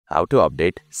how to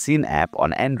update Shein app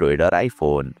on Android or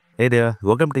iPhone. Hey there,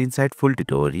 welcome to Insightful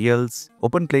Tutorials.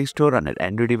 Open Play Store on an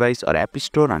Android device or App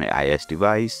Store on an iOS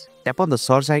device. Tap on the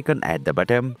search icon at the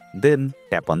bottom, then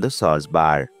tap on the search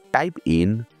bar. Type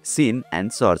in Shein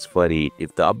and search for it.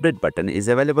 If the update button is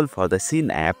available for the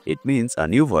Shein app, it means a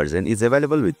new version is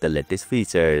available with the latest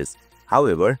features.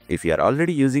 However, if you are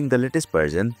already using the latest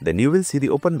version, then you will see the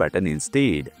open button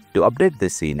instead. To update the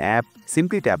Shein app,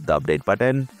 simply tap the update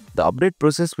button. The update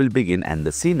process will begin and the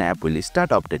Shein app will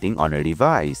start updating on your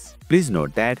device. Please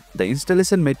note that the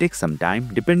installation may take some time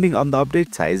depending on the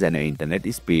update size and your internet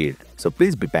speed. So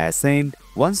please be patient.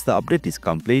 Once the update is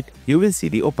complete, you will see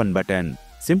the open button.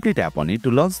 Simply tap on it to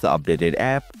launch the updated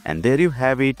app, and there you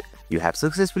have it. You have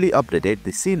successfully updated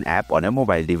the Shein app on a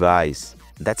mobile device.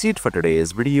 That's it for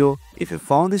today's video. If you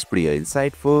found this video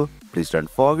insightful, please don't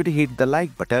forget to hit the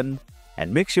like button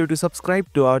and make sure to subscribe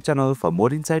to our channel for more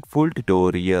insightful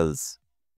tutorials.